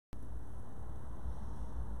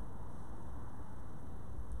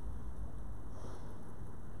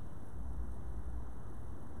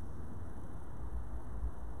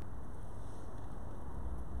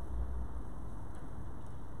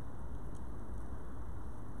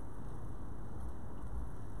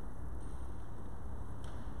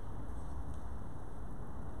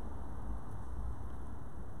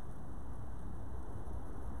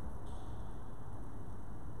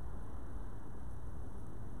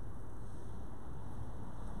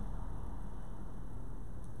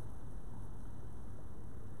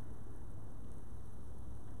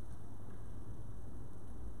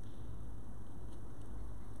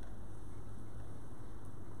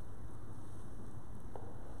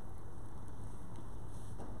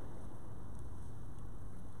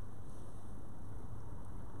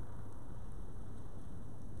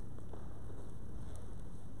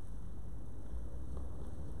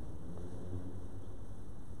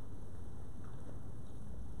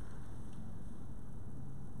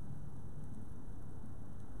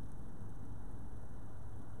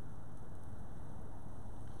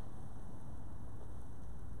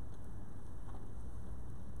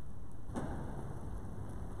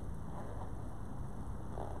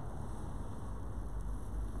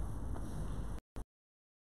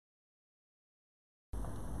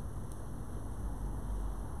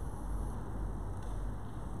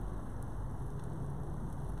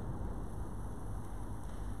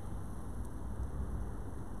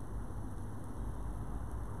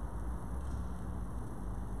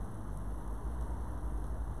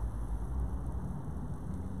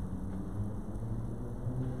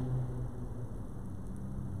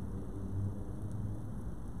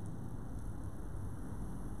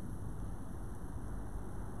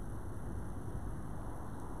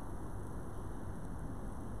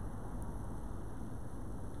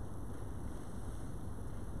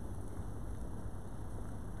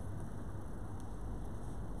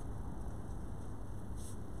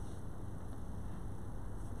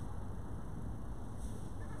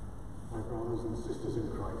brothers and sisters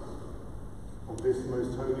in Christ, on this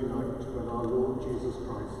most holy night when our Lord Jesus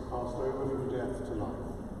Christ passed over from death to life,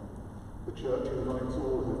 the Church invites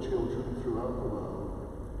all her children throughout the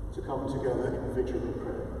world to come together in vigil and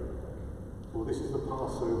prayer. For this is the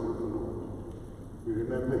Passover of the Lord. We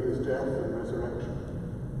remember his death and resurrection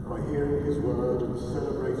by hearing his word and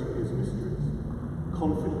celebrating his mysteries,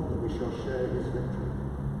 confident that we shall share his victory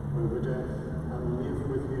over death and live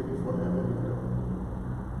with him forever in God.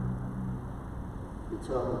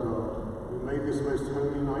 Eternal God, who made this most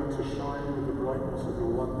holy night to shine with the brightness of your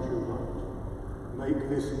one true light, make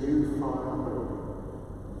this new fire holy.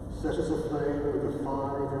 Set us aflame with the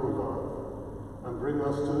fire of your love, and bring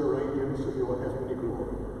us to the radiance of your heavenly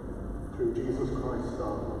glory. Through Jesus Christ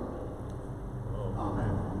our Lord.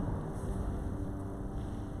 Amen.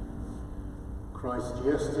 Christ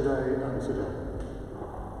yesterday and today,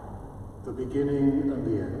 the beginning and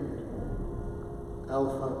the end,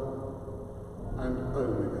 Alpha and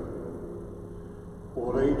Omega.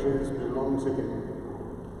 All ages belong to him,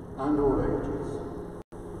 and all ages.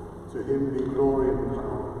 To him be glory and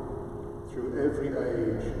power, through every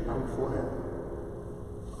age and forever.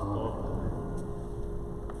 Amen.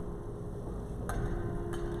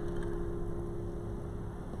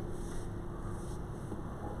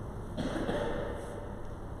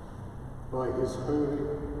 By his holy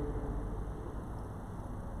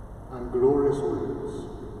and glorious wounds,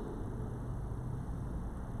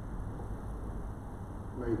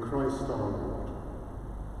 may Christ our Lord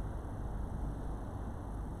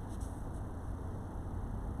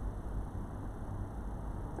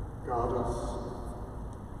guard us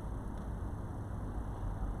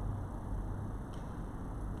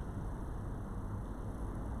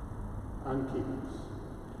and keep us.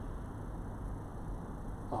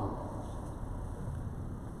 Amen.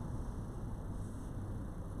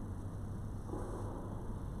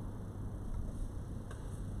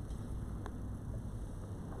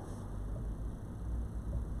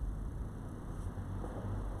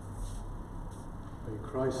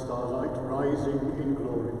 Christ our light, rising in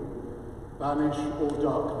glory, banish all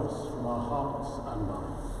darkness from our hearts and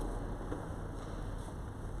minds.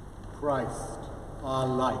 Christ our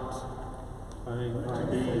light.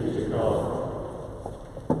 Thanks be to God.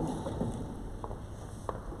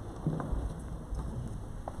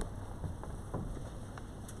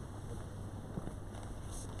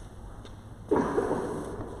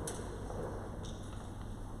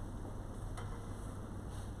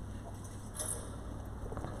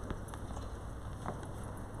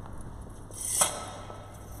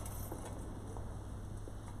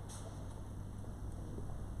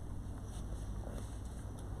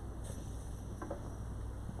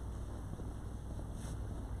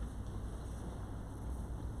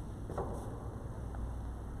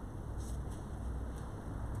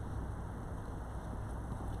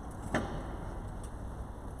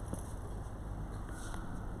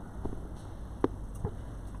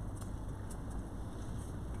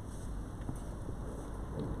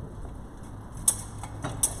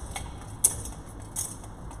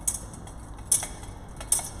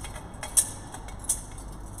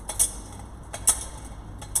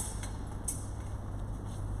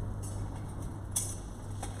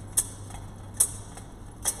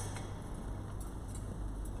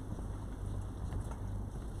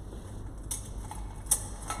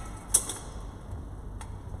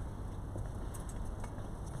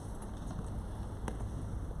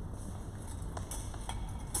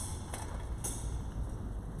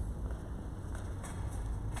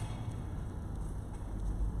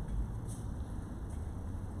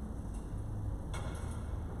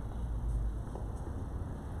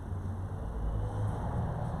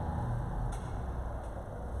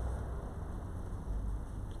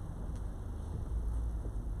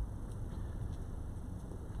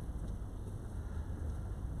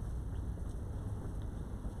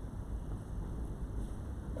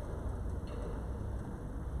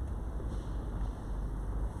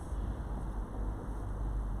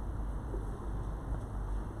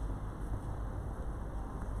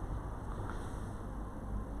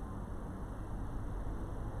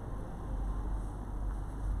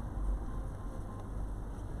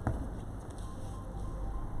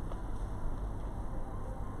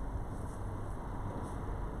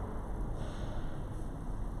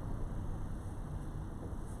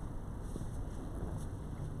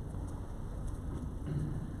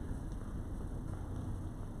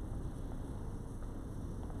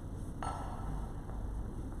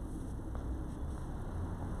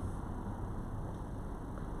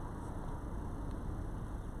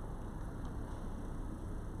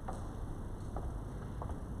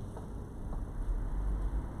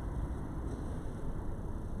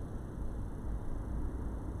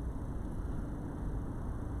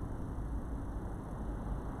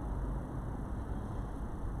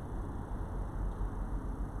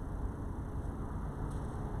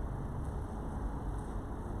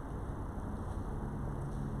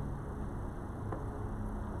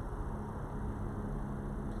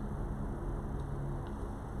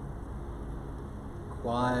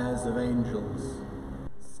 choirs of angels,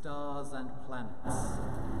 stars and planets,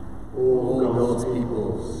 All God's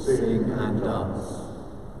people sing and dance.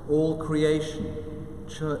 All creation,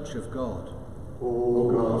 church of God,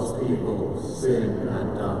 All God's people sing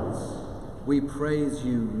and dance. we praise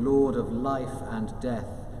you, Lord of life and death.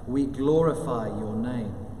 We glorify your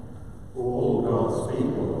name. All God's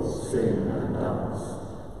people sing and dance.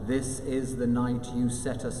 This is the night you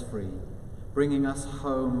set us free, bringing us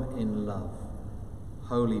home in love.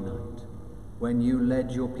 Holy night, when you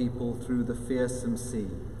led your people through the fearsome sea.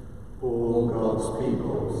 All God's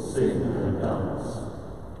people sing and dance.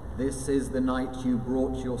 This is the night you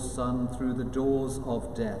brought your Son through the doors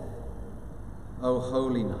of death. O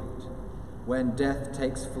holy night, when death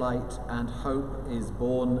takes flight and hope is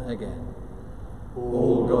born again.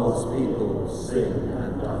 All God's people sing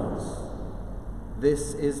and dance.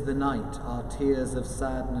 This is the night our tears of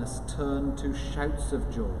sadness turn to shouts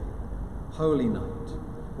of joy. Holy night,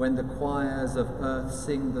 when the choirs of earth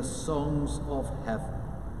sing the songs of heaven.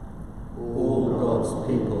 All God's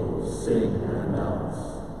people sing and dance.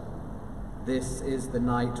 This is the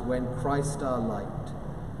night when Christ our light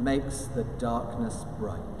makes the darkness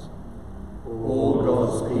bright. All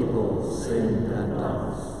God's people sing and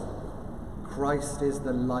dance. Christ is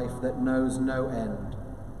the life that knows no end.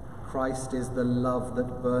 Christ is the love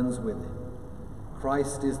that burns within.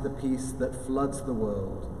 Christ is the peace that floods the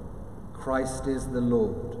world. Christ is the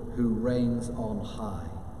Lord who reigns on high.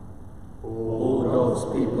 All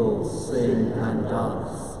God's people sing and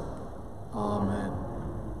dance. Amen.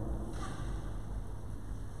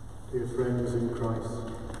 Dear friends in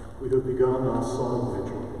Christ, we have begun our solemn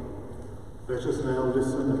vigil. Let us now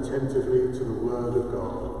listen attentively to the word of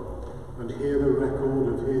God and hear the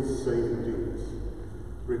record of his saving deeds,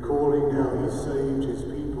 recalling how he saved his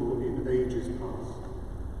people in ages past,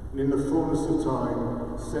 and in the fullness of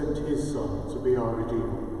time sent his Son to be our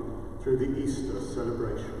Redeemer through the Easter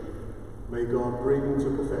celebration. May God bring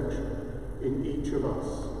to perfection in each of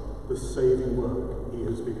us the saving work he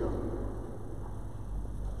has begun.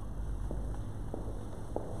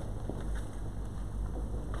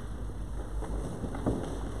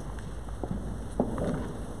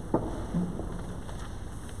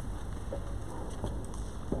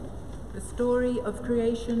 Story of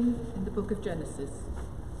creation in the book of Genesis.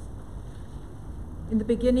 In the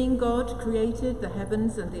beginning, God created the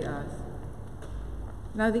heavens and the earth.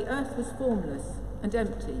 Now the earth was formless and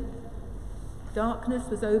empty. Darkness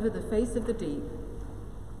was over the face of the deep,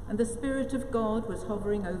 and the Spirit of God was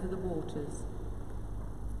hovering over the waters.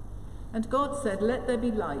 And God said, "Let there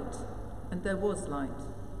be light," and there was light.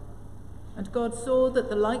 And God saw that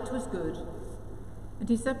the light was good, and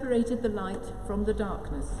he separated the light from the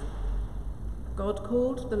darkness. God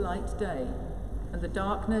called the light day, and the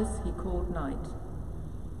darkness he called night.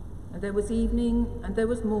 And there was evening, and there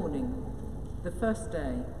was morning, the first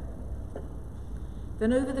day.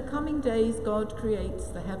 Then over the coming days God creates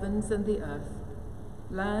the heavens and the earth,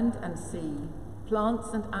 land and sea,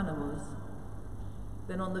 plants and animals.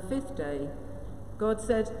 Then on the fifth day God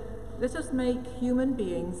said, "Let us make human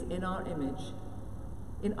beings in our image,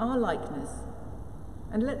 in our likeness,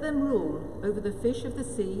 and let them rule over the fish of the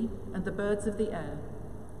sea and the birds of the air,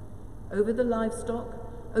 over the livestock,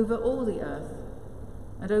 over all the earth,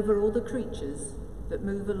 and over all the creatures that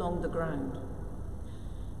move along the ground."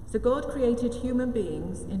 So God created human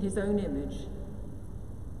beings in his own image.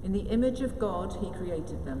 In the image of God he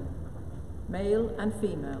created them. Male and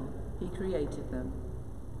female he created them.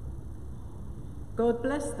 God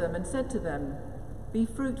blessed them and said to them, "Be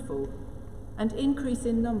fruitful and increase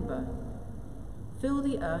in number. Fill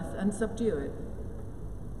the earth and subdue it.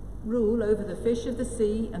 Rule over the fish of the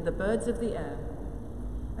sea and the birds of the air,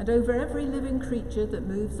 and over every living creature that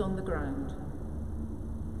moves on the ground."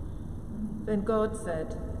 Then God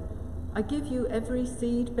said, "I give you every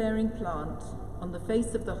seed-bearing plant on the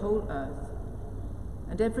face of the whole earth,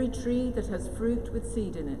 and every tree that has fruit with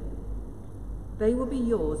seed in it. They will be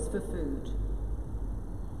yours for food.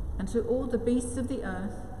 And to all the beasts of the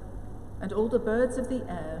earth, and all the birds of the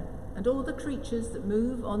air, and all the creatures that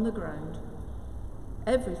move on the ground,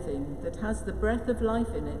 everything that has the breath of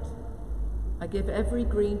life in it, I give every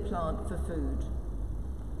green plant for food."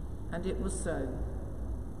 And it was so.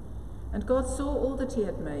 And God saw all that he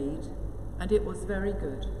had made, and it was very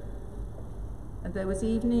good. And there was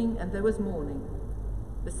evening and there was morning,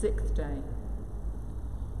 the sixth day.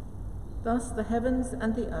 Thus the heavens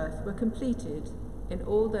and the earth were completed in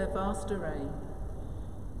all their vast array.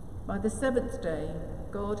 By the seventh day,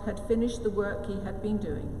 God had finished the work he had been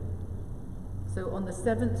doing. So on the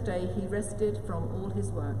seventh day he rested from all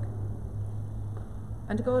his work.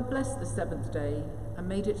 And God blessed the seventh day and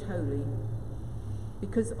made it holy,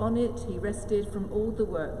 because on it he rested from all the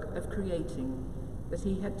work of creating that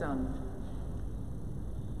he had done.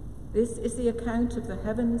 This is the account of the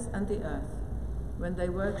heavens and the earth when they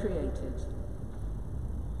were created.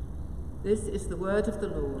 This is the word of the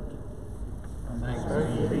Lord. Thanks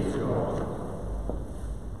be to God.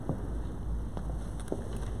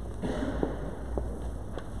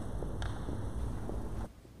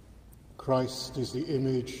 Christ is the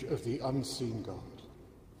image of the unseen God.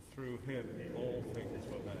 Through him all things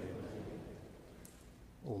were made.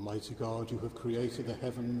 Almighty God, you have created the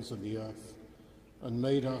heavens and the earth and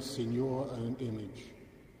made us in your own image.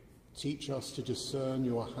 Teach us to discern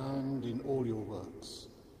your hand in all your works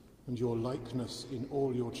and your likeness in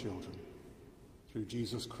all your children. Through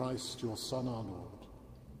Jesus Christ, your Son, our Lord.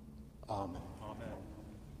 Amen. Amen.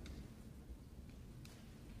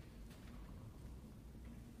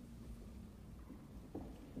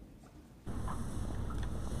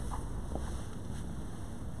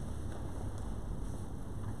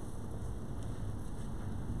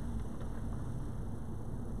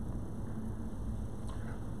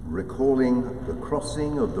 Recalling the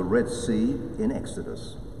crossing of the Red Sea in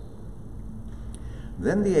Exodus.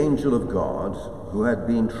 Then the angel of God, who had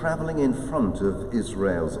been traveling in front of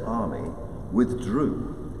Israel's army,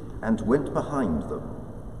 withdrew and went behind them.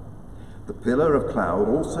 The pillar of cloud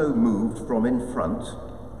also moved from in front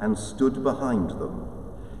and stood behind them,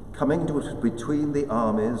 coming between the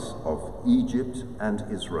armies of Egypt and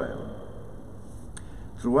Israel.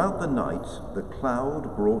 Throughout the night, the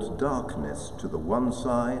cloud brought darkness to the one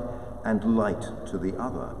side and light to the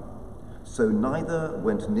other, so neither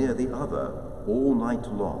went near the other all night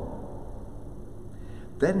long.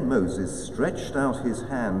 Then Moses stretched out his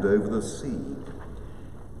hand over the sea,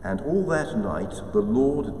 and all that night the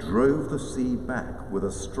Lord drove the sea back with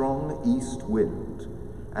a strong east wind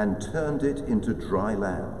and turned it into dry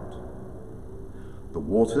land. The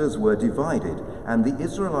waters were divided, and the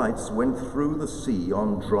Israelites went through the sea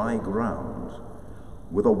on dry ground,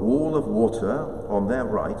 with a wall of water on their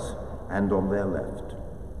right and on their left.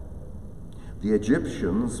 The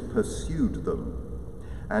Egyptians pursued them,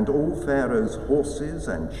 and all Pharaoh's horses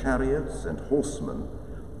and chariots and horsemen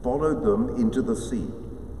followed them into the sea.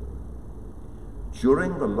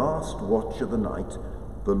 During the last watch of the night,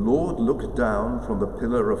 the Lord looked down from the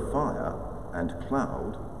pillar of fire and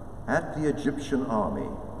cloud at the Egyptian army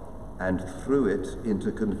and threw it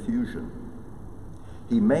into confusion.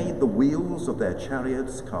 He made the wheels of their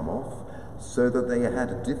chariots come off so that they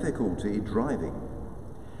had difficulty driving.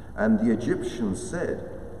 And the Egyptians said,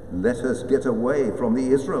 "Let us get away from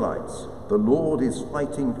the Israelites. The Lord is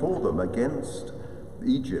fighting for them against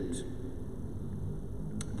Egypt."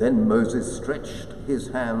 Then Moses stretched his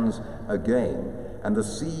hands again, and the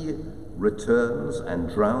sea returns and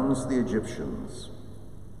drowns the Egyptians.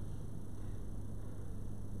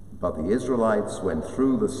 But the Israelites went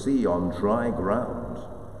through the sea on dry ground,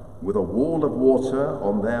 with a wall of water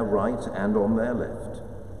on their right and on their left,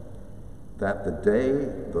 that the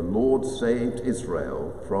day the Lord saved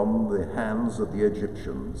Israel from the hands of the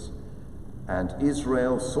Egyptians, and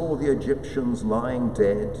Israel saw the Egyptians lying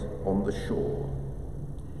dead on the shore.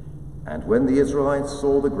 And when the Israelites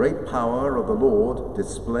saw the great power of the Lord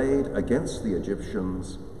displayed against the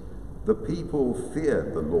Egyptians, the people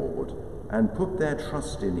feared the Lord and put their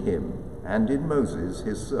trust in him and in Moses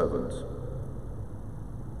his servant.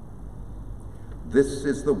 This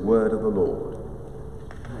is the word of the Lord.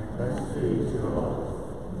 Thanks be to God.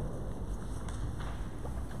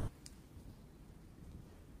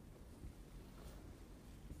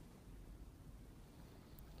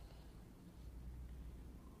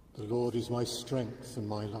 The Lord is my strength and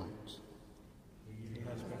my light. He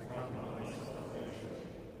has become my salvation.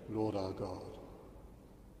 Lord our God,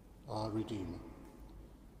 our Redeemer,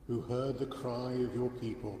 who heard the cry of your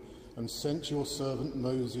people and sent your servant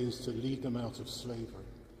Moses to lead them out of slavery.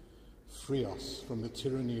 Free us from the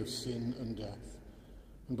tyranny of sin and death,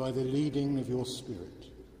 and by the leading of your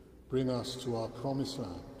Spirit, bring us to our promised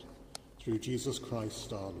land, through Jesus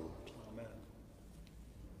Christ our Lord. Amen.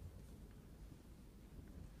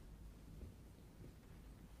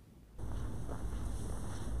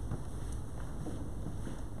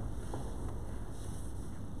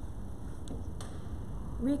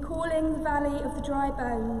 Recalling the valley of the dry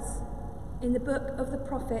bones in the book of the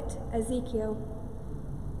prophet Ezekiel.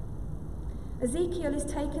 Ezekiel is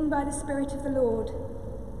taken by the Spirit of the Lord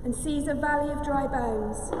and sees a valley of dry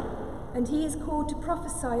bones, and he is called to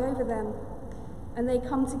prophesy over them, and they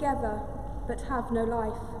come together but have no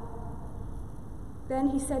life. Then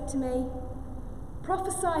he said to me,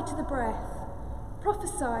 "Prophesy to the breath,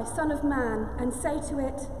 prophesy, Son of Man, and say to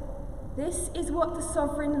it, this is what the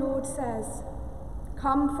Sovereign Lord says.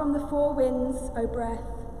 Come from the four winds, O breath,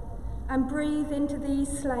 and breathe into these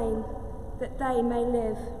slain, that they may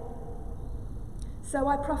live. So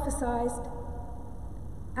I prophesied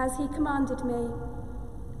as he commanded me,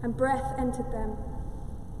 and breath entered them.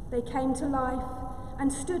 They came to life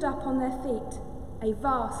and stood up on their feet, a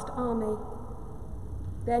vast army.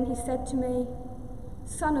 Then he said to me,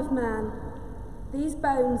 Son of man, these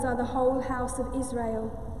bones are the whole house of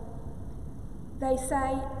Israel. They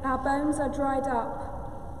say, our bones are dried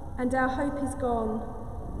up, and our hope is gone,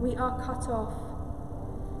 we are cut off.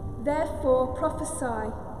 Therefore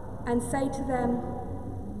prophesy, and say to them,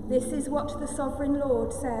 this is what the sovereign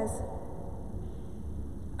Lord says.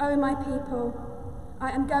 O my people, I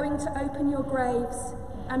am going to open your graves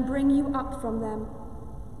and bring you up from them.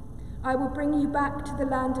 I will bring you back to the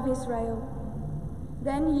land of Israel.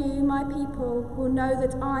 Then you, my people, will know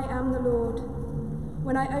that I am the Lord,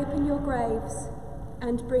 when I open your graves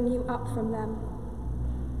and bring you up from them.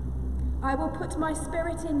 I will put my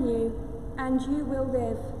spirit in you, and you will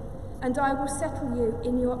live, and I will settle you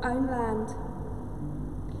in your own land.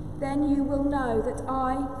 Then you will know that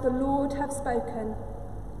I, the Lord, have spoken,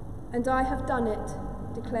 and I have done it,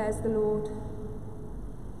 declares the Lord.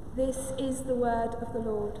 This is the word of the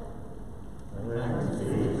Lord. Thanks be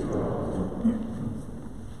to God.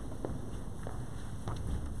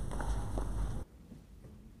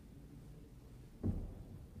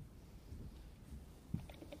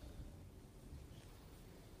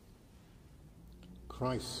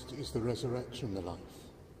 Christ is the resurrection and the life.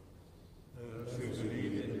 Those who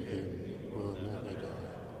believe in him will never die.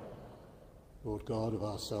 Lord God of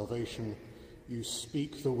our salvation, you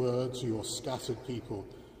speak the words to your scattered people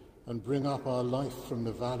and bring up our life from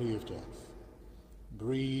the valley of death.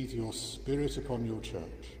 Breathe your Spirit upon your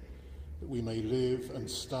church, that we may live and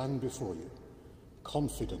stand before you,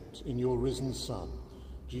 confident in your risen Son,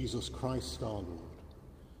 Jesus Christ our Lord.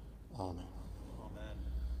 Amen.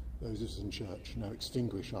 Those of us in church now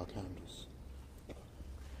extinguish our candles.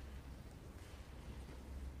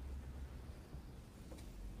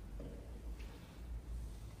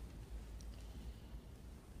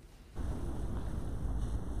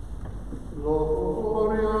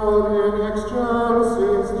 Gloria in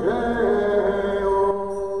excelsis Deo.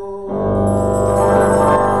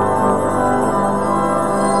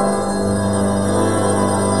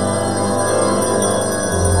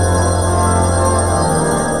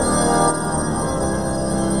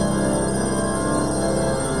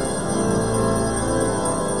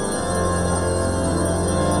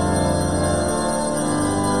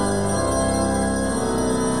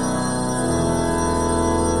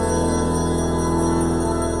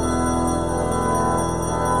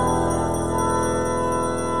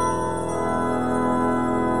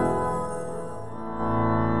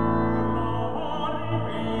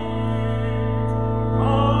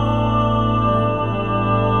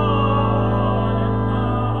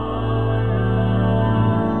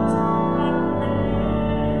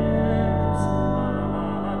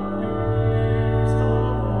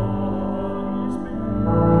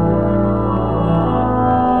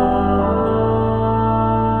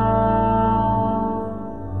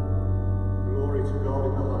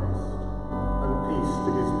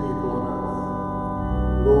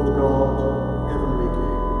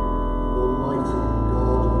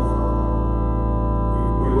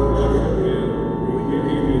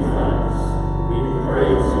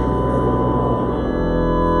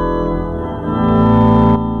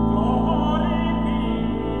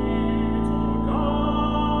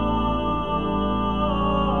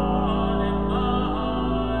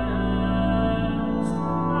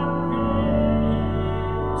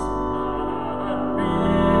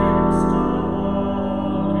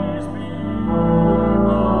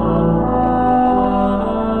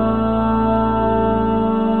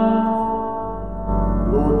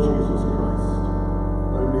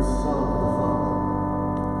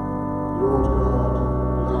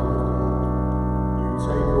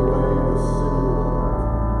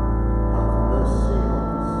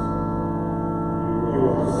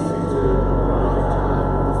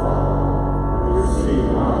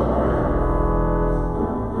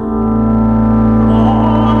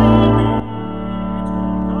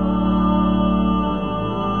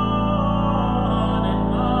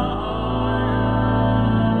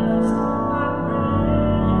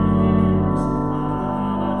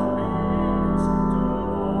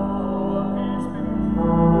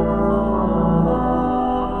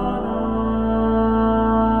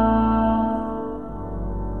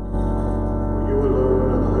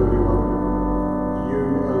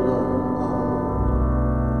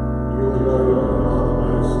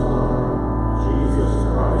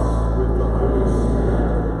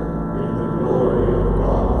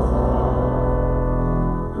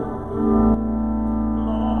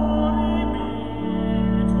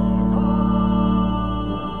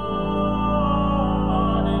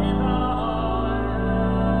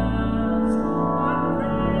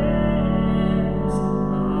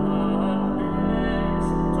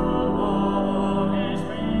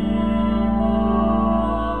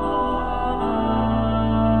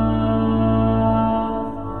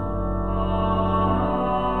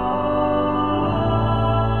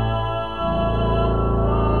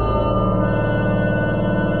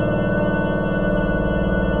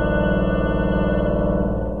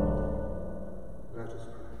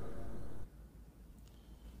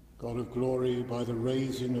 glory, by the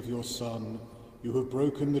raising of your Son, you have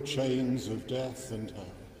broken the chains of death and hell.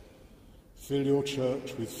 Fill your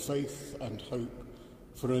church with faith and hope,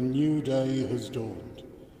 for a new day has dawned,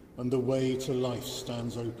 and the way to life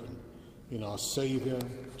stands open in our Saviour,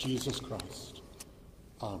 Jesus Christ.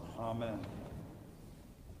 Amen. Amen.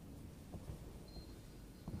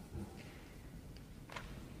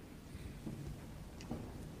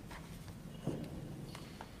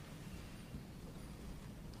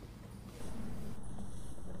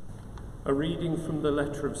 A reading from the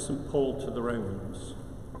letter of St. Paul to the Romans.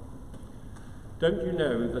 Don't you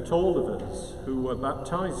know that all of us who were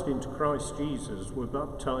baptized into Christ Jesus were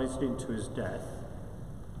baptized into his death?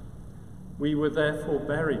 We were therefore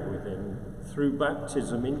buried with him through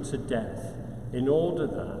baptism into death, in order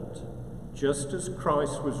that, just as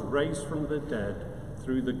Christ was raised from the dead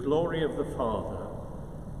through the glory of the Father,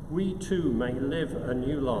 we too may live a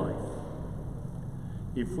new life.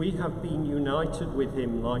 If we have been united with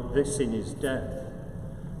him like this in his death,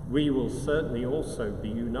 we will certainly also be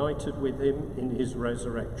united with him in his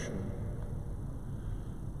resurrection.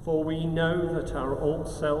 For we know that our old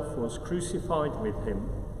self was crucified with him,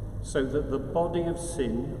 so that the body of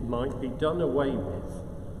sin might be done away with,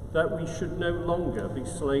 that we should no longer be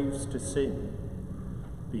slaves to sin,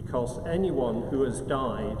 because anyone who has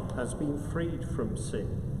died has been freed from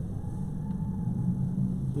sin.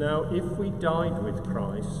 Now, if we died with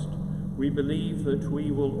Christ, we believe that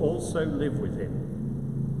we will also live with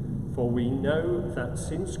him. For we know that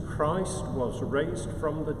since Christ was raised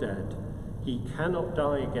from the dead, he cannot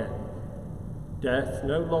die again. Death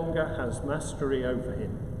no longer has mastery over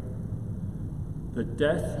him. The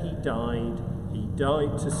death he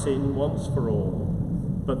died to sin once for all,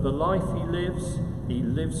 but the life he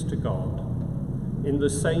lives to God. In the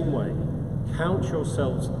same way, count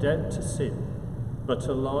yourselves dead to sin, but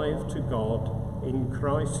alive to God in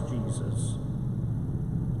Christ Jesus.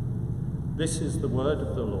 This is the word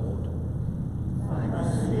of the Lord.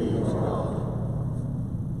 Thanks be to God.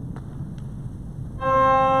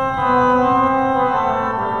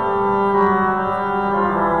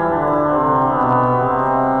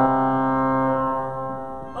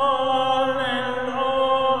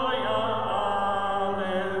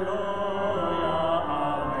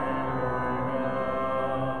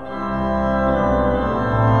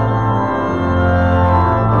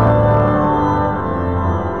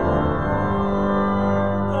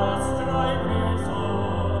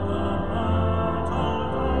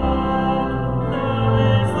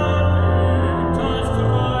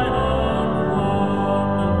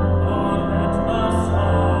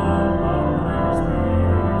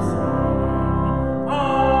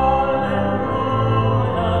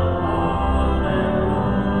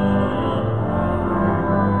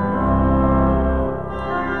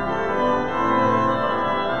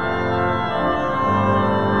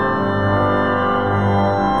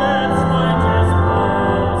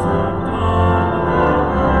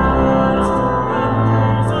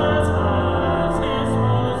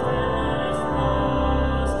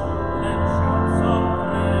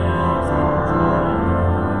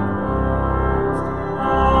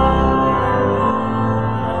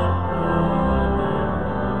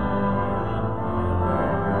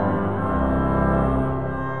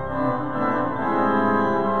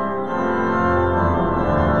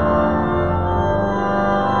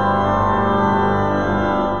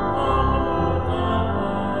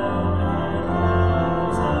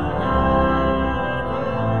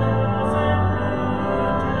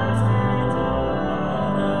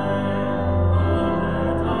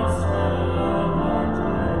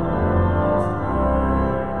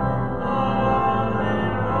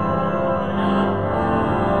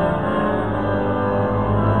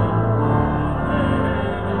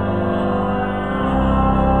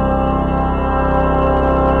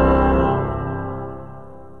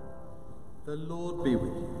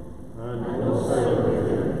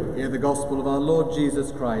 Gospel of our Lord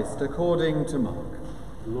Jesus Christ according to Mark.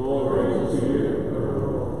 Glory to you, O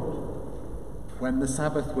Lord. When the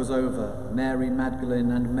Sabbath was over, Mary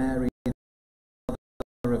Magdalene and Mary, the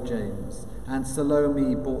mother of James, and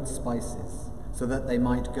Salome bought spices, so that they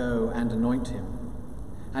might go and anoint him.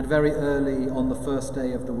 And very early on the first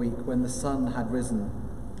day of the week, when the sun had risen,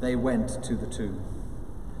 they went to the tomb.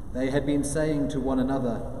 They had been saying to one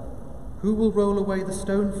another, "Who will roll away the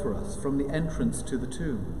stone for us from the entrance to the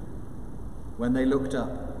tomb?" When they looked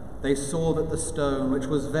up, they saw that the stone, which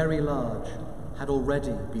was very large, had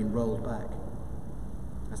already been rolled back.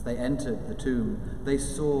 As they entered the tomb, they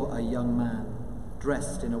saw a young man,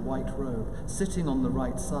 dressed in a white robe, sitting on the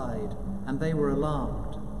right side, and they were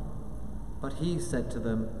alarmed. But he said to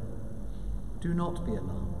them, "Do not be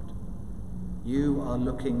alarmed. You are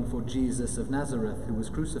looking for Jesus of Nazareth who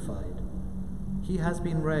was crucified. He has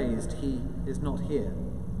been raised, he is not here.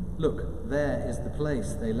 Look, there is the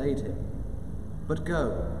place they laid him. But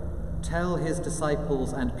go, tell his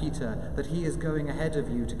disciples and Peter that he is going ahead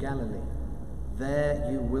of you to Galilee. There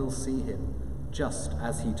you will see him, just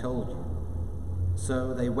as he told you.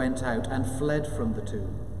 So they went out and fled from the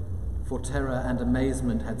tomb, for terror and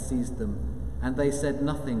amazement had seized them, and they said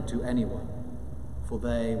nothing to anyone, for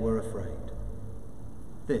they were afraid.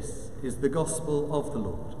 This is the gospel of the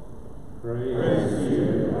Lord. Praise to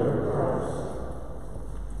you, O Christ.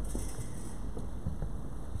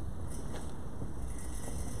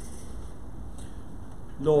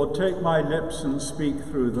 Lord, take my lips and speak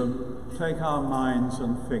through them. Take our minds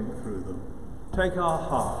and think through them. Take our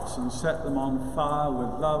hearts and set them on fire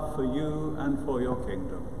with love for you and for your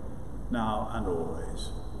kingdom, now and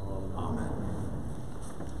always. Amen.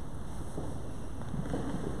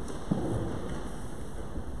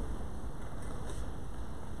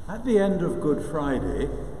 At the end of Good Friday,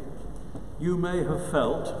 you may have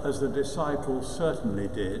felt, as the disciples certainly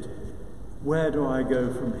did, where do I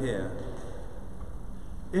go from here?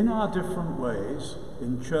 In our different ways,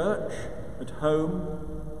 in church, at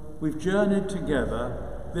home, we've journeyed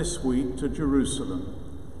together this week to Jerusalem,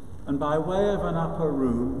 and by way of an upper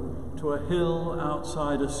room, to a hill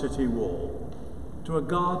outside a city wall, to a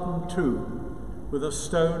garden tomb with a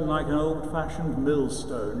stone like an old-fashioned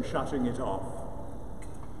millstone shutting it off.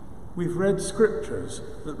 We've read scriptures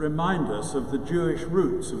that remind us of the Jewish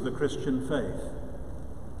roots of the Christian faith.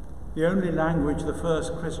 The only language the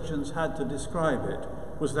first Christians had to describe it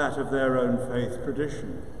was that of their own faith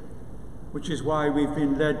tradition, which is why we've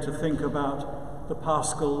been led to think about the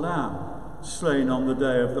Paschal Lamb slain on the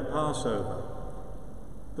day of the Passover,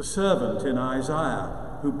 the servant in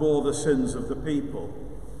Isaiah who bore the sins of the people,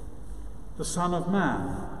 the Son of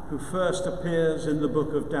Man who first appears in the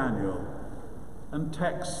book of Daniel, and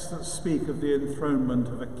texts that speak of the enthronement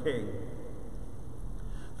of a king.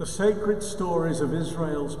 The sacred stories of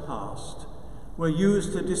Israel's past were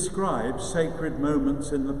used to describe sacred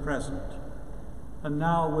moments in the present, and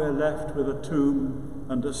now we're left with a tomb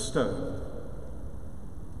and a stone.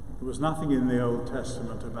 There was nothing in the Old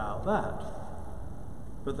Testament about that,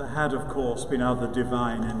 but there had, of course, been other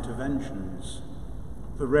divine interventions.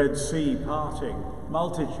 The Red Sea parting,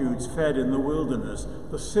 multitudes fed in the wilderness,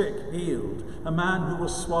 the sick healed, a man who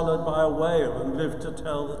was swallowed by a whale and lived to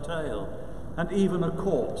tell the tale, and even a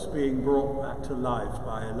corpse being brought back to life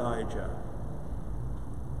by Elijah.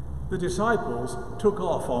 The disciples took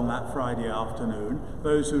off on that Friday afternoon,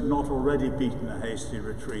 those who'd not already beaten a hasty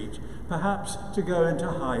retreat, perhaps to go into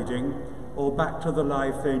hiding or back to the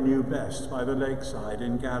life they knew best by the lakeside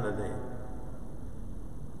in Galilee.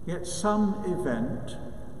 Yet some event,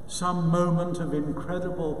 some moment of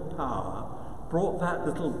incredible power brought that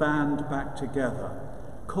little band back together,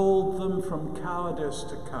 called them from cowardice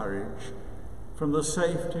to courage, from the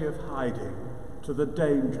safety of hiding to the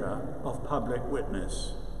danger of public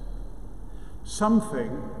witness.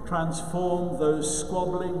 Something transformed those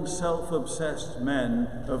squabbling, self-obsessed men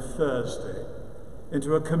of Thursday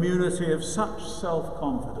into a community of such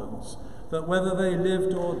self-confidence that whether they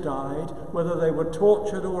lived or died, whether they were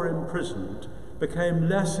tortured or imprisoned, became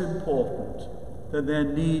less important than their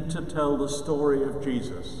need to tell the story of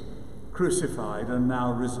Jesus, crucified and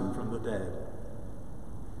now risen from the dead.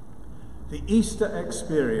 The Easter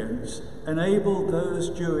experience enabled those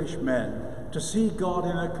Jewish men to see God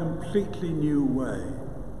in a completely new way.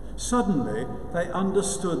 Suddenly, they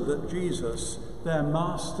understood that Jesus, their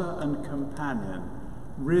master and companion,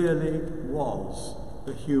 really was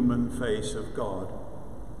the human face of God.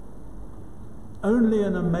 Only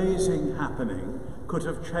an amazing happening could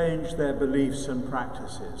have changed their beliefs and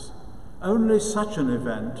practices. Only such an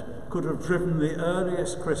event could have driven the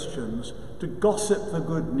earliest Christians to gossip the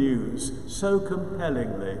good news so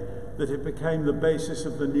compellingly that it became the basis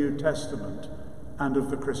of the New Testament and of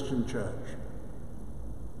the Christian church.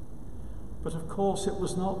 But of course it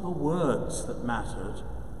was not the words that mattered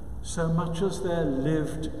so much as their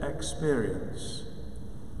lived experience.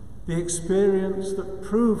 The experience that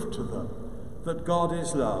proved to them that God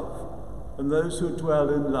is love, and those who dwell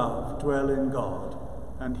in love dwell in God,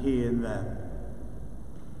 and He in them.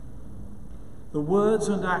 The words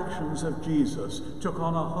and actions of Jesus took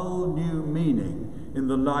on a whole new meaning in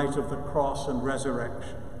the light of the cross and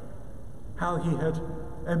resurrection. How He had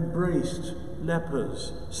embraced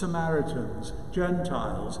lepers, Samaritans,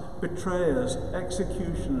 Gentiles, betrayers,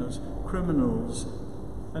 executioners, criminals,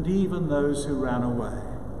 and even those who ran away.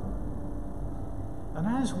 And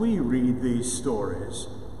as we read these stories,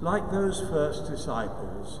 like those first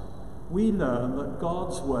disciples, we learn that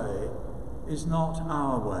God's way is not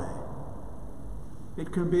our way.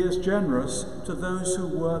 It can be as generous to those who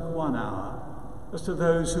work 1 hour as to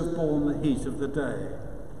those who've borne the heat of the day.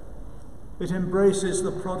 It embraces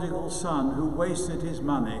the prodigal son who wasted his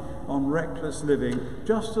money on reckless living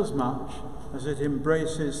just as much as it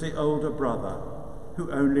embraces the older brother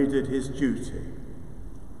who only did his duty.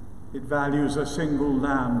 It values a single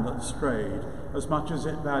lamb that strayed as much as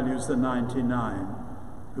it values the 99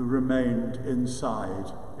 who remained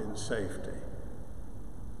inside in safety.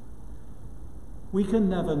 We can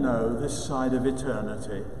never know this side of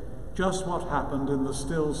eternity just what happened in the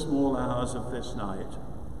still small hours of this night.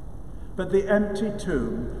 But the empty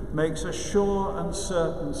tomb makes a sure and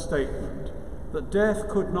certain statement that death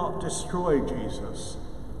could not destroy Jesus,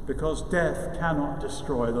 because death cannot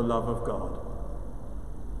destroy the love of God.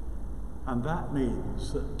 And that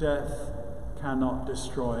means that death cannot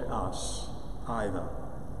destroy us either.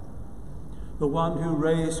 The one who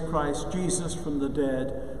raised Christ Jesus from the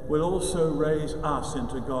dead will also raise us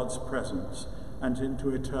into God's presence and into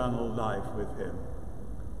eternal life with him.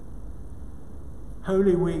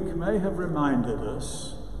 Holy Week may have reminded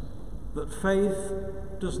us that faith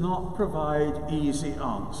does not provide easy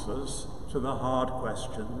answers to the hard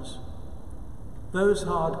questions. Those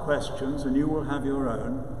hard questions, and you will have your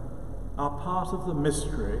own, are part of the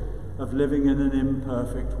mystery of living in an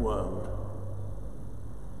imperfect world.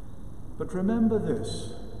 But remember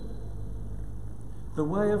this: the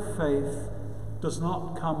way of faith does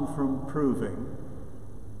not come from proving,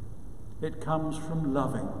 it comes from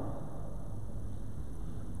loving.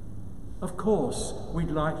 Of course,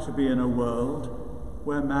 we'd like to be in a world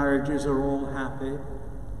where marriages are all happy,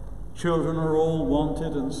 children are all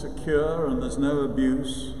wanted and secure, and there's no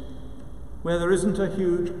abuse, where there isn't a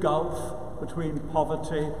huge gulf between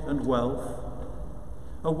poverty and wealth,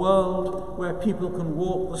 a world where people can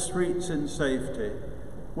walk the streets in safety,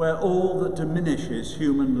 where all that diminishes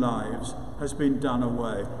human lives has been done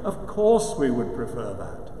away. Of course we would prefer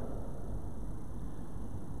that.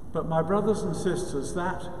 But my brothers and sisters,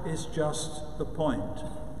 that is just the point.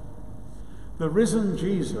 The risen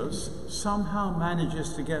Jesus somehow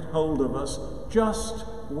manages to get hold of us just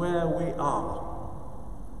where we are,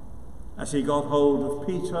 as he got hold of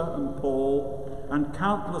Peter and Paul and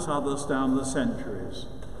countless others down the centuries,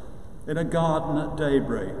 in a garden at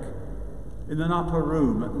daybreak, in an upper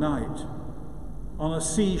room at night, on a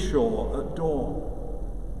seashore at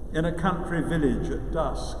dawn, in a country village at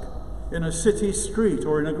dusk, in a city street,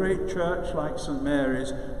 or in a great church like St.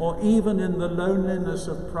 Mary's, or even in the loneliness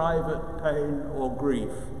of private pain or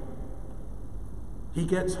grief. He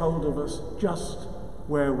gets hold of us just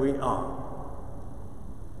where we are.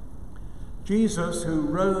 Jesus, who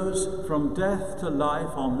rose from death to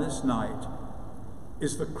life on this night,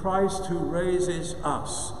 is the Christ who raises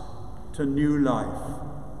us to new life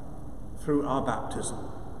through our baptism.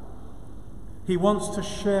 He wants to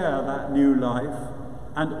share that new life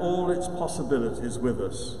and all its possibilities with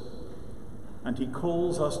us, and he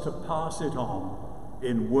calls us to pass it on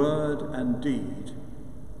in word and deed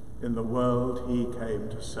in the world he came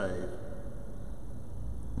to save.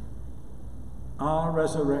 Our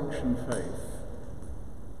resurrection faith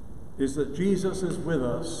is that Jesus is with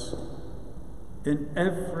us in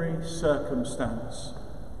every circumstance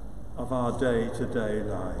of our day-to-day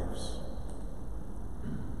lives.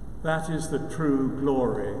 That is the true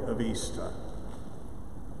glory of Easter,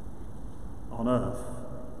 on earth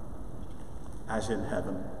as in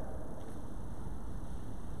heaven.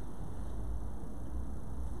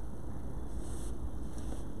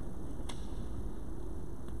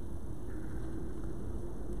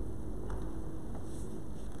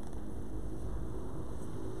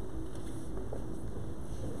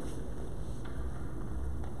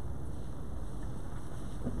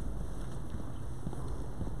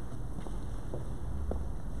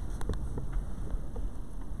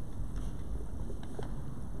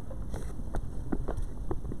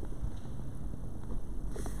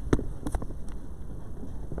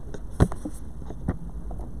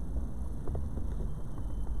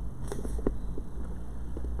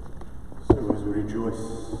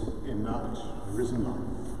 Rejoice in that risen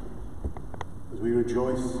life, as we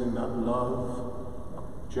rejoice in that love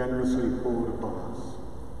generously poured upon us,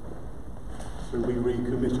 so we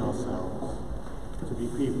recommit ourselves to be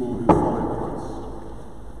people who follow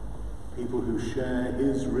Christ, people who share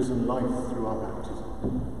his risen life through our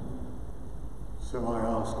baptism. So I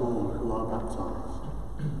ask all who are baptized,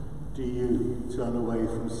 do you turn away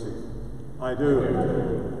from sin? I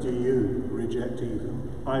do. Do you reject evil?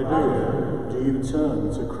 I do. Do you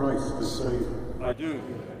turn to Christ the Saviour? I do.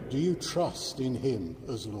 Do you trust in him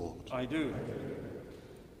as Lord? I do.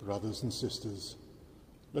 Brothers and sisters,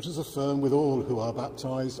 Let us affirm with all who are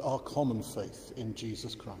baptized our common faith in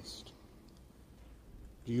Jesus Christ.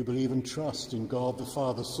 Do you believe and trust in God the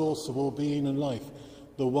Father, source of all being and life,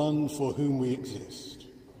 the one for whom we exist?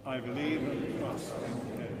 I believe and trust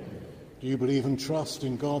in him. Do you believe and trust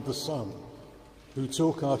in God the Son, who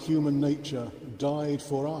took our human nature, died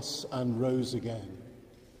for us and rose again?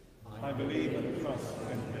 I believe and trust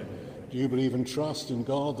in him. Do you believe and trust in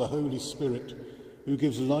God the Holy Spirit, who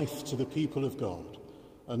gives life to the people of God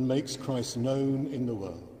and makes Christ known in the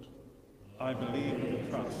world? I believe and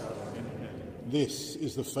trust in him. This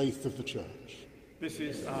is the faith of the Church. This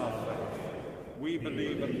is our faith. We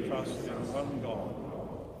believe and trust in one God,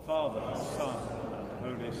 Father, Son,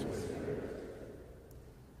 and Holy Spirit.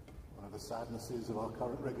 One of the sadnesses of our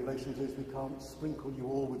current regulations is we can't sprinkle you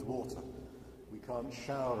all with water. We can't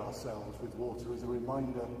shower ourselves with water as a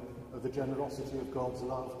reminder of the generosity of God's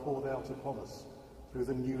love poured out upon us through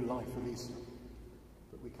the new life of Easter.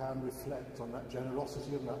 But we can reflect on that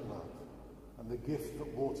generosity and that love and the gift that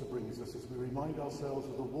water brings us as we remind ourselves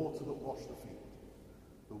of the water that washed the feet,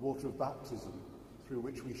 the water of baptism through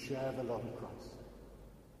which we share the love of Christ.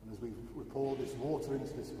 And as we pour this water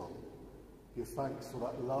into this bowl, give thanks for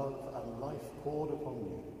that love and life poured upon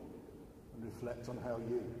you, and reflect on how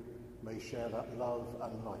you may share that love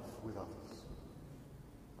and life with others.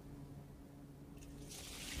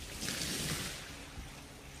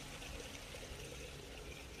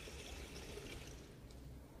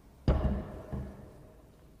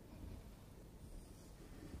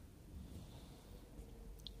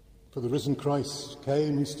 For the risen Christ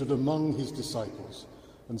came and stood among his disciples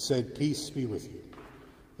and said, "Peace be with you."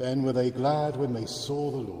 Then were they glad when they saw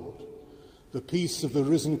the Lord. The peace of the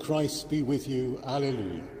risen Christ be with you.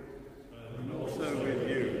 Alleluia. And also with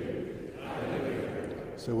you.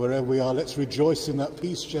 Alleluia. So wherever we are, let's rejoice in that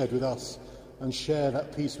peace shared with us and share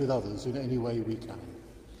that peace with others in any way we can.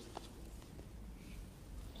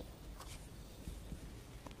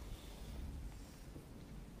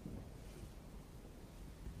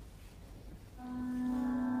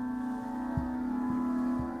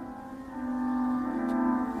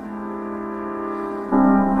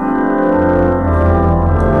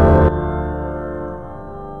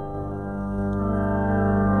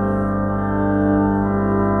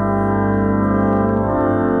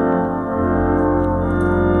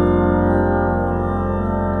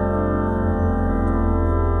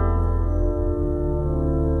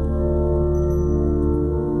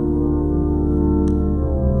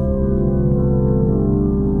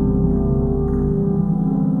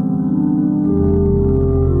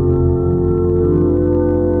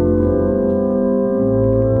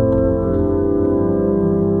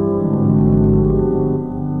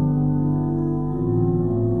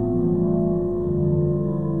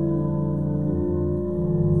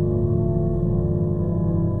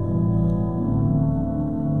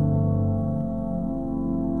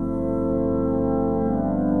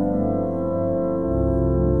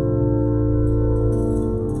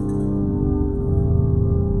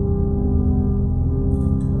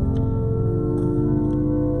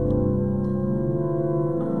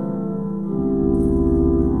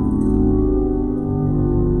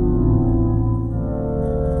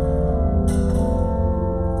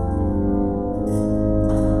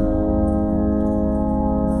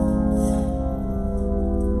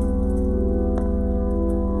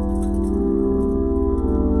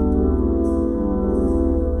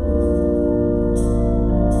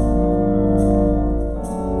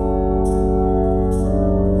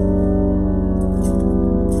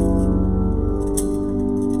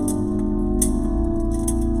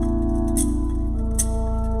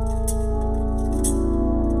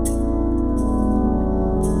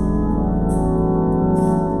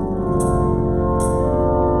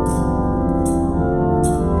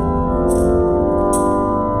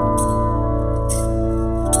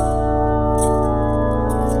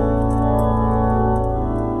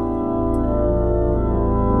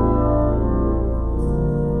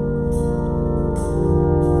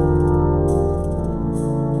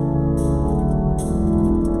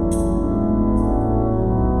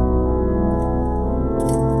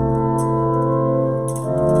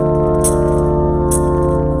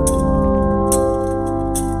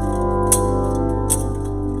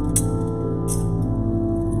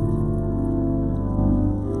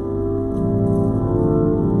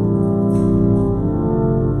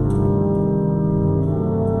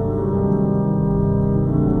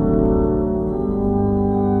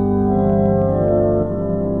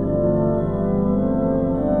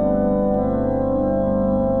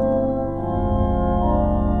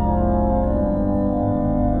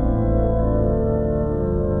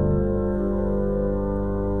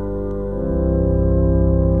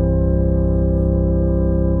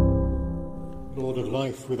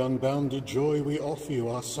 with unbounded joy we offer you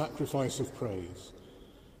our sacrifice of praise.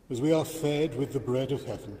 As we are fed with the bread of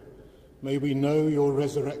heaven, may we know your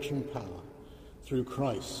resurrection power through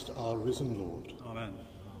Christ our risen Lord. Amen.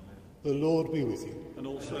 The Lord be with you. And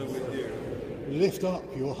also with you. Lift up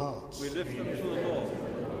your hearts. We lift them to the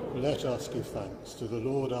Lord. Let us give thanks to the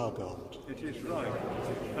Lord our God. It is right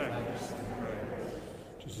to give thanks and praise.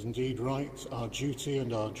 It is indeed right, our duty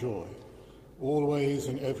and our joy, always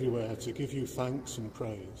and everywhere to give you thanks and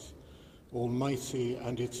praise, Almighty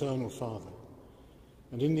and eternal Father,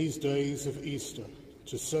 and in these days of Easter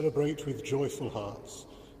to celebrate with joyful hearts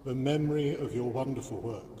the memory of your wonderful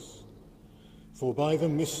works. For by the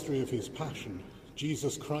mystery of his passion,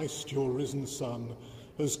 Jesus Christ, your risen Son,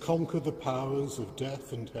 has conquered the powers of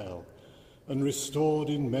death and hell, and restored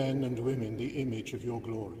in men and women the image of your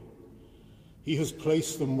glory. He has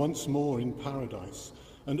placed them once more in paradise,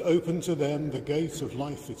 and opened to them the gate of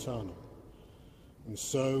life eternal. And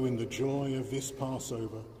so, in the joy of this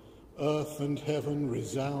Passover, earth and heaven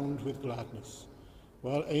resound with gladness,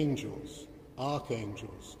 while angels,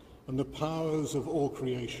 archangels, and the powers of all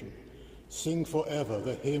creation sing forever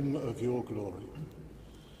the hymn of your glory.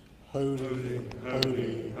 Holy,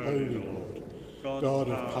 holy, holy Lord, God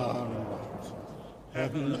of power and might,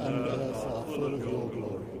 heaven and earth are full of your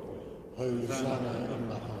glory. Hosanna in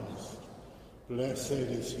the highest. Blessed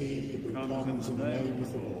is he who comes in the name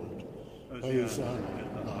of the Lord. Hosanna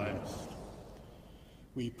in the highest.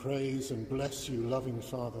 We praise and bless you, loving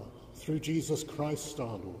Father, through Jesus Christ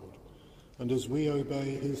our Lord. And as we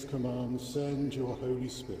obey his command, send your Holy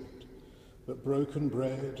Spirit, that broken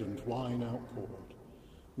bread and wine outpoured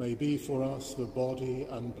may be for us the body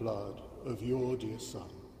and blood of your dear Son.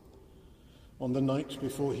 On the night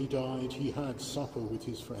before he died, he had supper with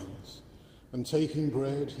his friends, and taking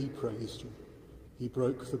bread, he praised you. He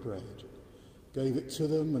broke the bread, gave it to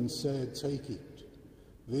them, and said, "Take, eat.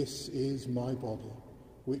 This is my body,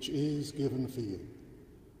 which is given for you.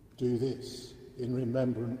 Do this in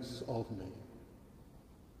remembrance of me."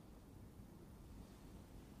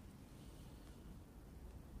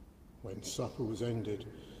 When supper was ended,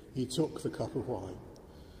 he took the cup of wine.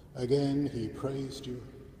 Again he praised you,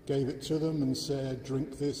 gave it to them, and said,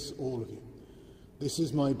 "Drink this, all of you. This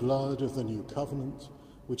is my blood of the new covenant,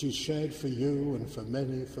 which is shed for you and for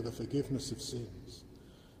many for the forgiveness of sins.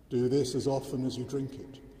 Do this as often as you drink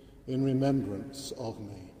it, in remembrance of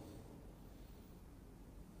me."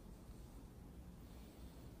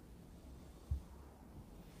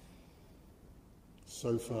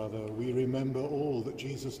 So, Father, we remember all that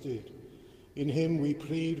Jesus did. In him we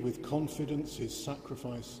plead with confidence his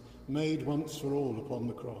sacrifice made once for all upon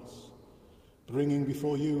the cross. Bringing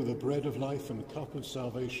before you the bread of life and cup of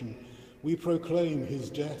salvation, we proclaim his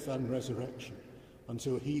death and resurrection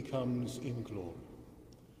until he comes in glory.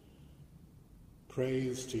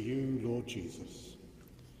 Praise to you, Lord Jesus.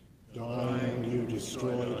 Dying, you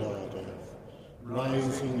destroyed our death.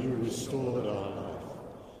 Rising, you restored our life.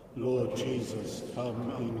 Lord Jesus,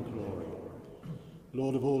 come in glory.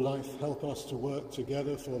 Lord of all life, help us to work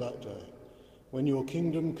together for that day, when your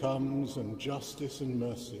kingdom comes and justice and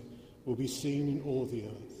mercy will be seen in all the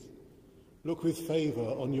earth. Look with favour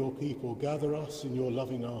on your people, gather us in your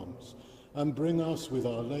loving arms, and bring us with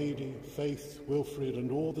Our Lady, Faith, Wilfrid,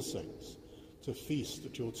 and all the saints to feast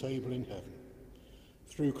at your table in heaven.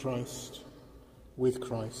 Through Christ, with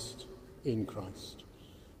Christ, in Christ,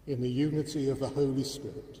 in the unity of the Holy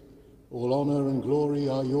Spirit, all honour and glory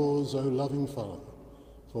are yours, O loving Father,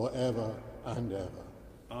 for ever and ever.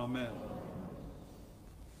 Amen.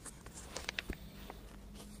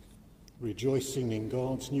 Rejoicing in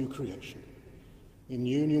God's new creation, in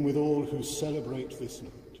union with all who celebrate this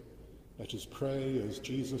night, let us pray as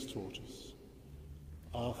Jesus taught us.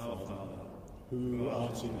 Our Father, who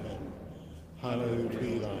art in heaven, hallowed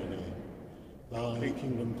be thy name. Thy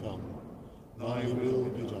kingdom come, thy will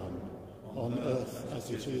be done, on earth as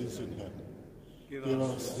it is in heaven. Give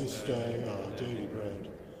us this day our daily bread,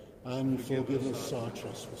 and forgive us our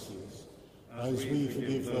trespasses, as we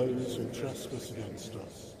forgive those who trespass against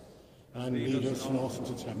us. And lead us not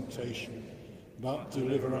into temptation, but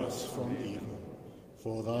deliver us from evil.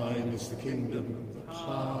 For thine is the kingdom, the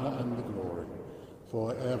power, and the glory,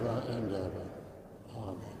 for ever and ever.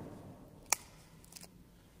 Amen.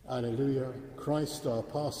 Alleluia, Christ our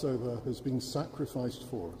Passover has been sacrificed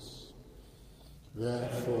for us.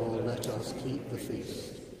 Therefore let us keep the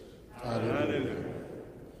feast. Alleluia.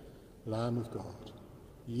 Lamb of God,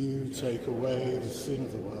 you take away the sin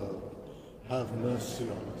of the world, have mercy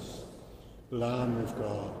on us. Lamb of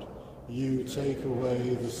God, you take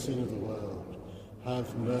away the sin of the world,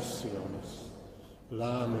 have mercy on us.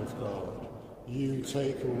 Lamb of God, you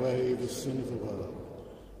take away the sin of the world,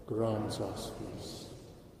 grant us peace.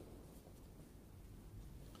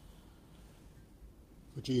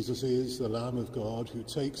 For Jesus is the Lamb of God who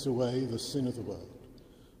takes away the sin of the world.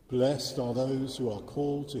 Blessed are those who are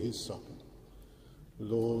called to his supper.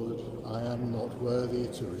 Lord, I am not worthy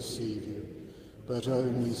to receive you, but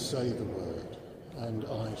only say the word, and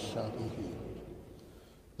I shall be healed.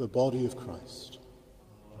 The body of Christ.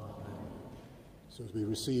 So as we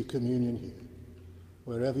receive communion here,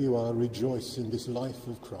 wherever you are, rejoice in this life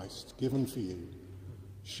of Christ given for you,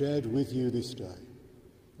 shared with you this day,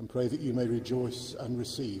 and pray that you may rejoice and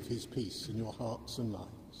receive his peace in your hearts and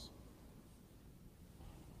minds.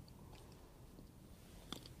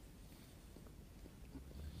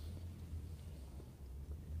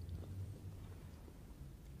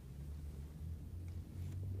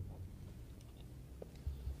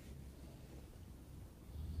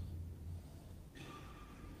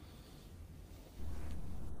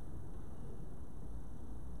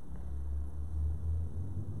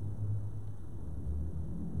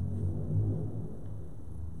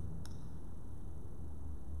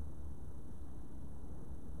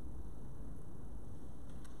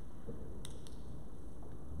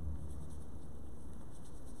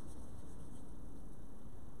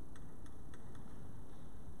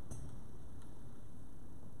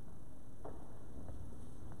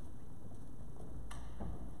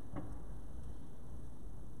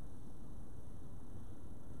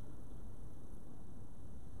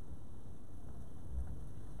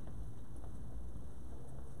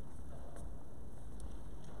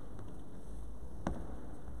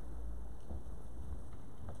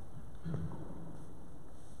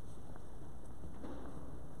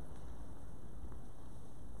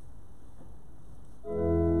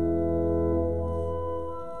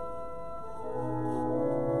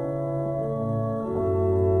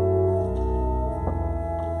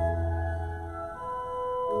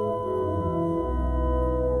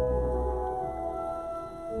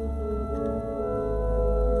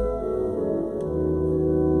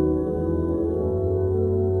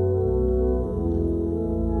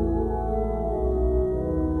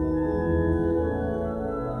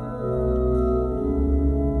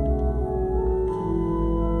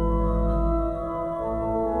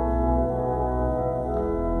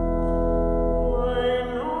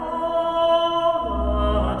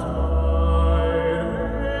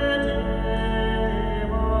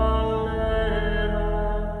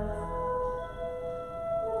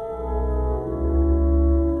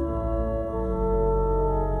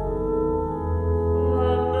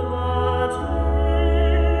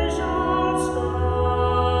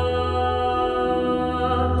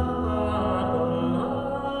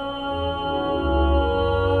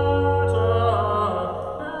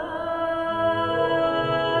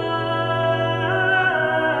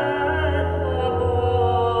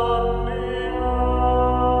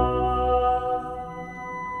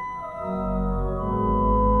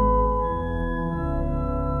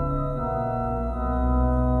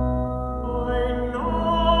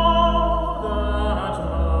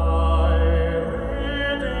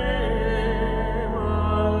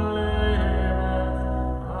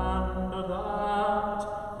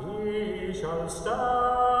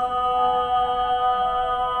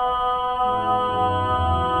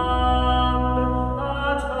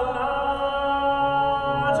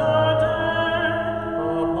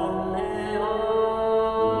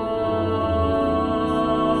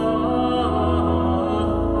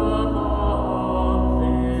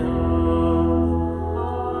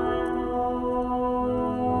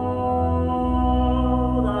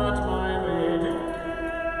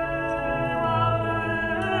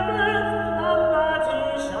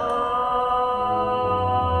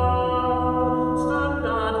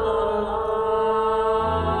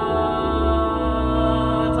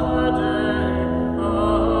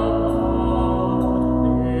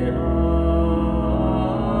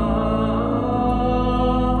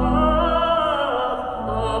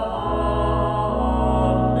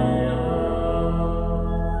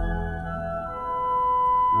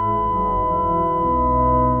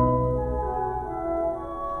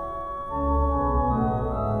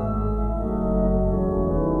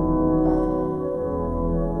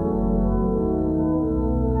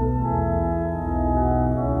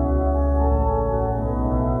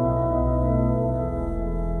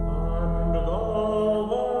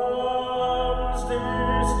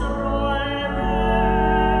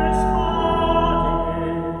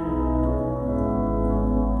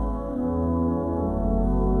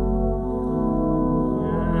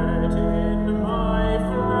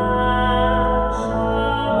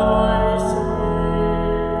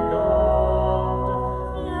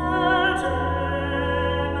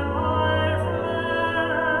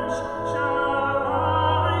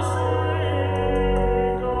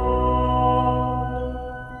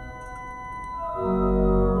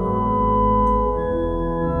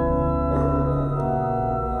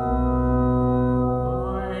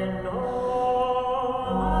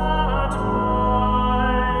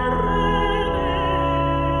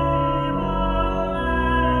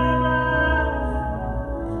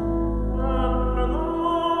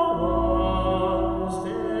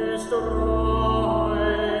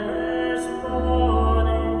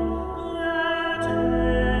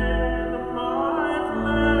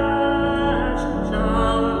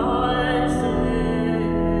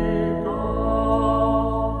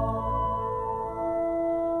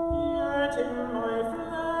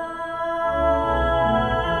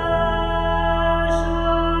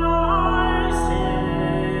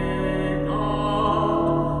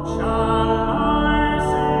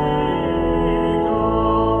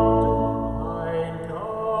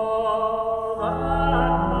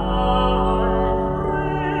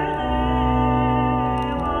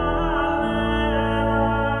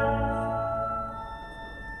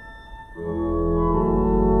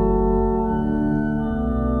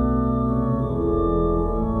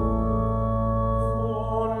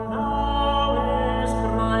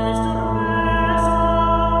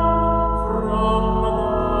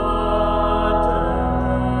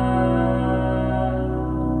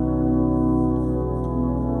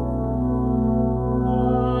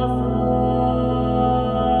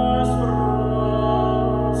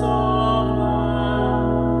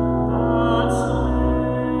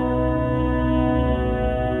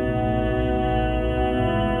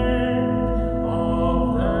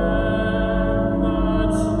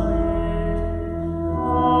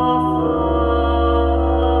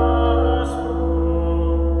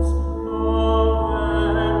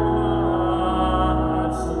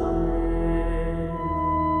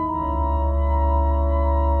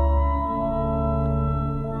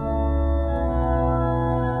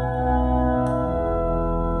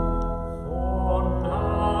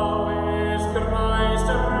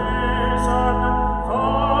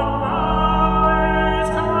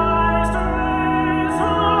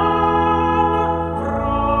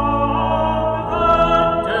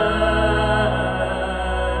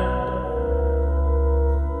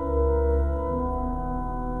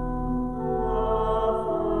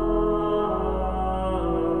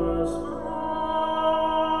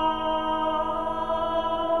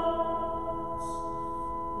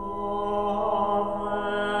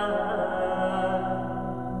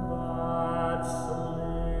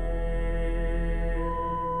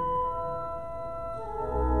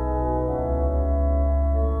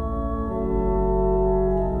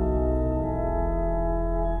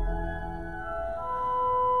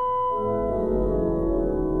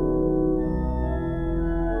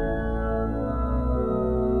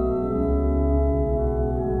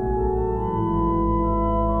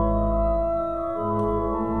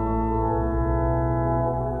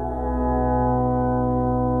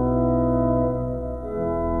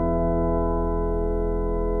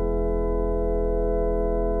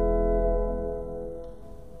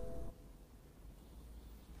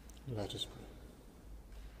 Let us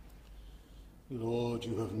pray. Lord,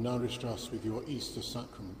 you have nourished us with your Easter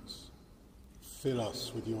sacraments. Fill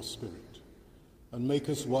us with your Spirit, and make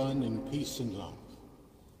us one in peace and love.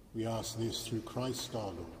 We ask this through Christ our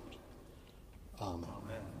Lord. Amen.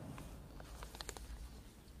 Amen.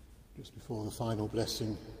 Just before the final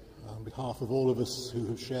blessing, on behalf of all of us who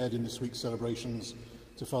have shared in this week's celebrations,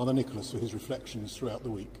 to Father Nicholas for his reflections throughout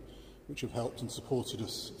the week, which have helped and supported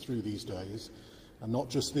us through these days, and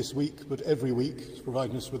not just this week, but every week,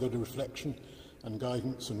 providing us with a reflection and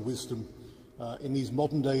guidance and wisdom. In these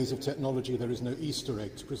modern days of technology, there is no Easter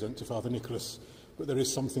egg to present to Father Nicholas, but there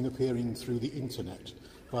is something appearing through the internet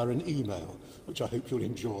via an email, which I hope you'll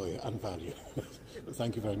enjoy and value. But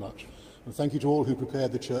thank you very much. And thank you to all who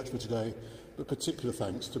prepared the church for today, but particular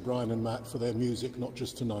thanks to Brian and Matt for their music, not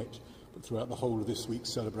just tonight, but throughout the whole of this week's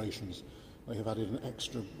celebrations. They have added an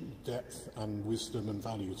extra depth and wisdom and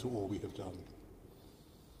value to all we have done.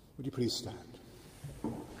 Would you please stand?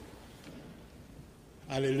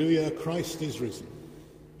 Alleluia, Christ is risen.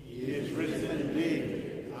 He is risen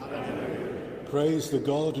indeed. Alleluia. Praise the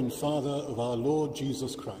God and Father of our Lord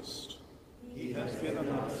Jesus Christ. He has given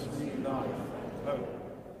us new life and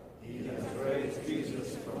hope. He has raised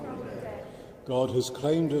Jesus from the dead. God has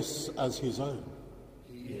claimed us as his own.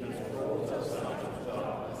 He has brought us out of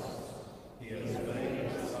darkness. He has made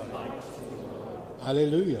us a light to the world.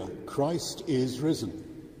 Alleluia, Christ is risen.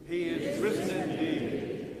 He is risen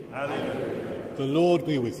indeed. Alleluia. The Lord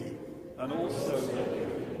be with you. And also with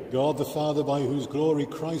you. God the Father, by whose glory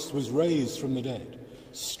Christ was raised from the dead,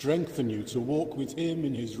 strengthen you to walk with him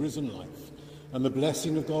in his risen life. And the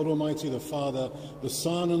blessing of God Almighty, the Father, the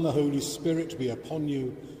Son, and the Holy Spirit be upon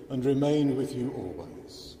you and remain with you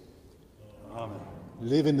always. Amen.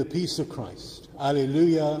 Live in the peace of Christ.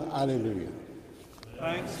 Alleluia, alleluia.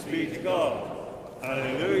 Thanks be to God.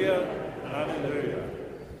 Alleluia, alleluia.